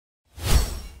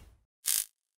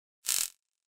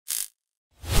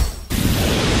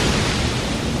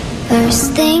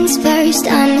First things first,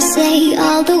 I'ma say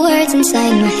all the words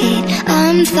inside my head.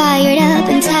 I'm fired up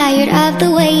and tired of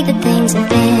the way that things have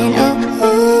been. Oh,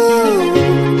 ooh,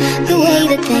 the way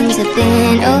that things have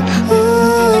been. Oh,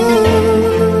 ooh.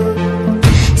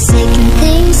 Second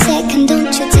thing second,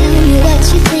 don't you tell me what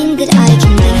you think that I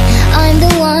can be. I'm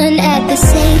the one at the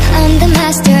same, I'm the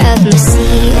master of my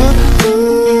sea. Oh,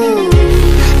 ooh,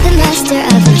 the master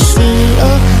of my sea.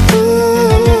 Oh,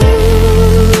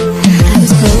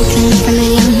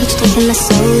 taking my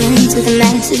soul into the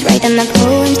masses, writing my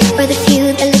poems for the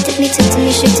few that looked at me, took to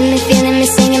me, shook to me, feeling me,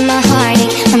 singing my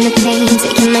heartache from the pain,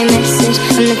 taking my message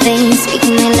from the veins,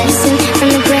 speaking my lesson from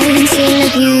the brain, seeing the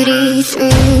beauty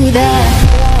through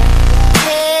the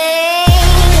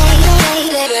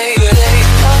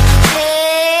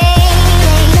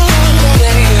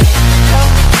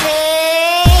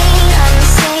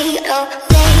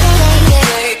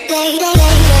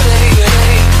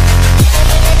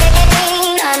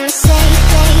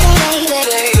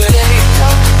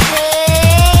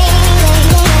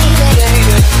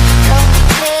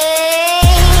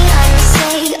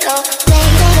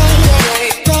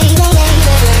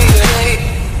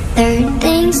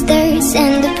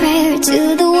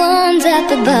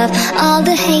above. All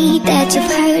the hate that you've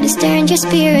heard has turned your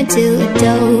spirit to a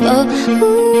dove. Oh,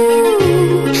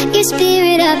 ooh, your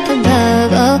spirit up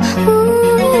above. Oh, ooh.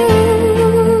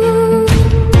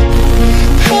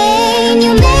 Pain,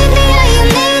 you made me a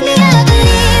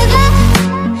believer,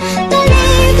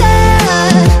 believer.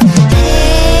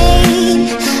 Pain,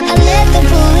 I let the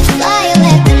bullets fly, I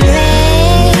let them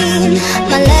rain.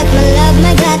 My luck, my love,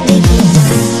 my God, they keep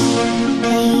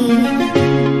pain.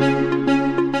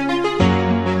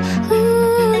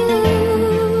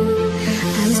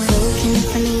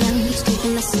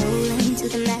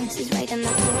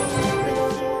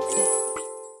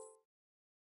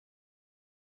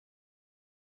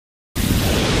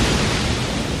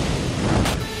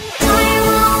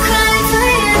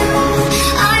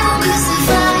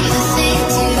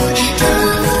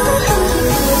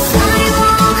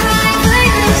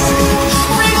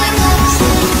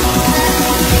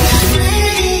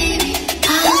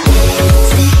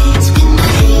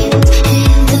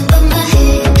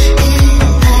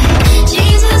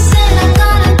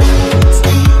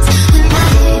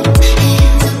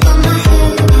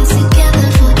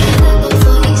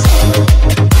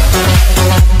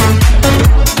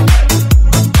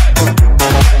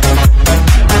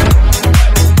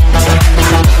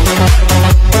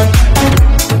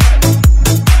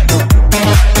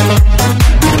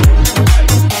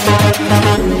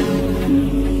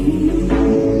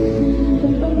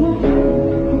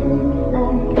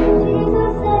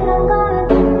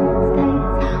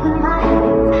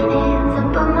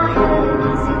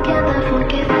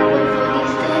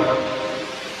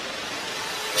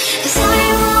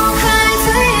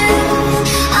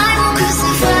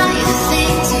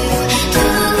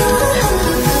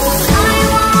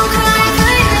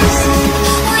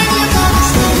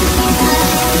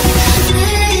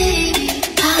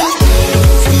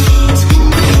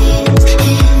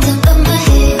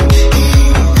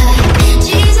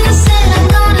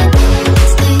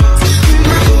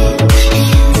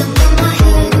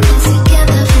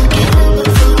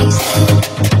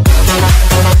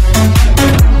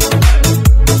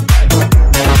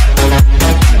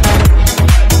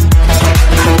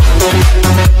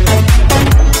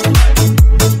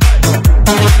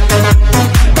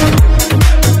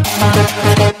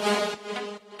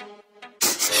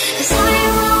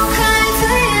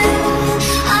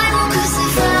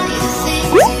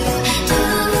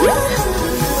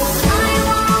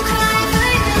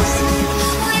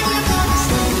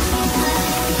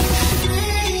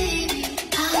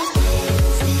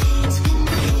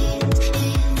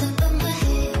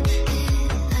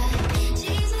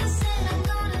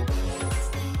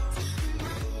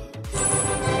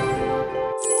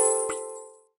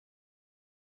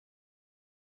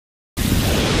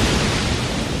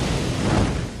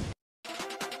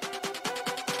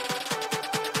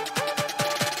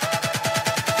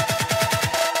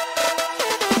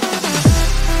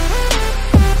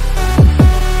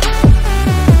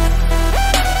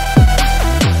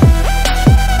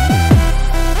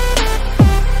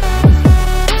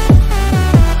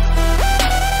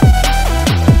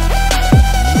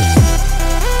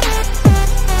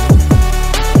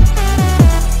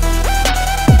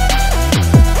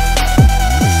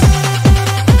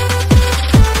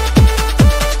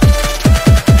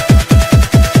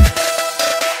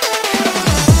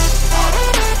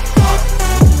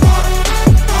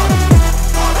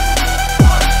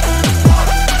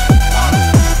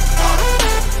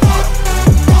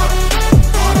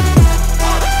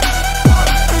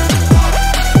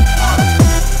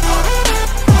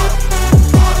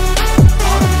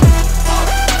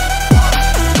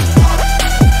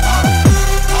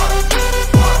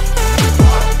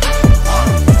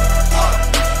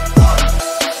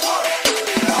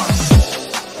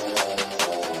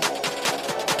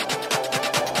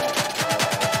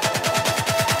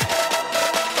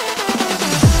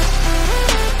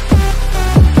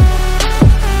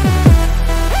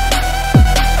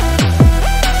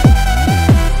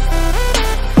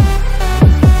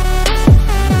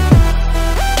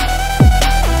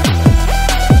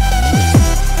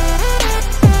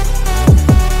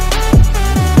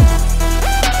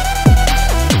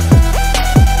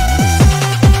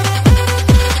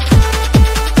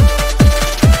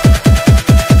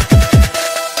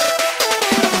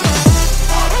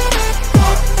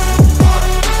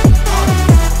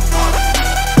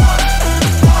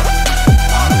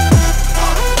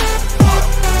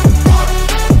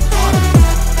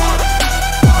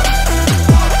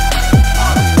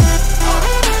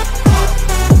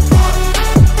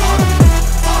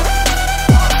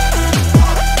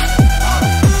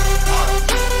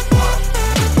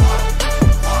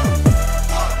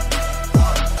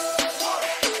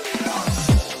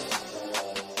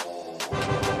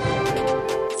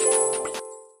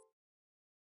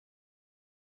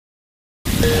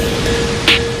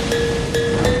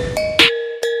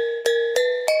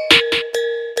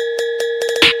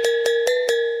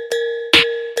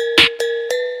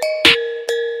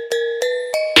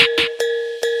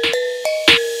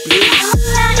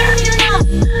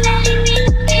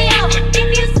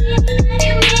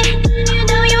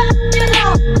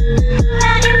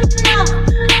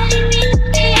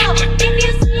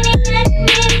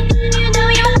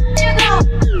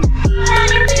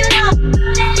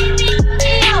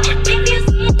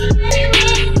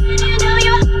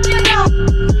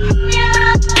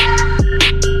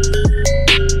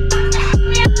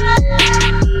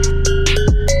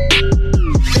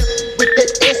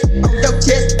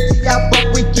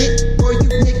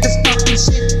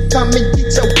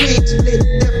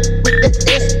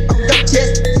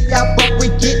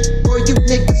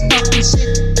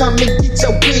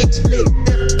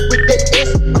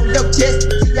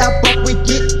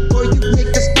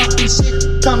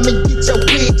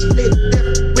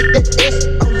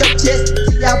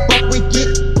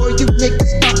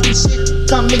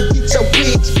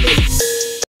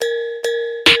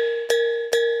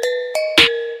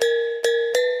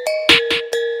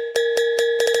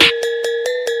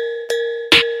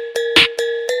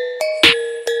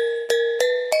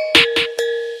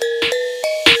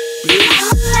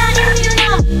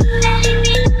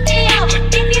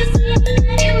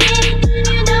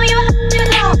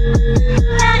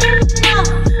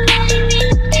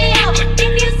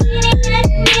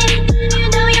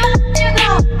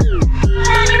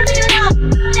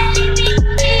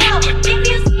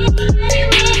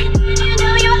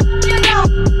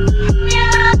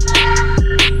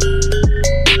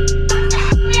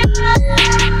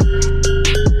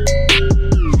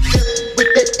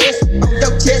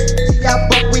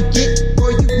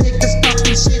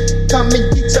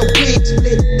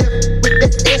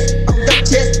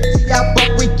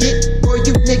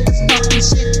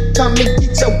 time me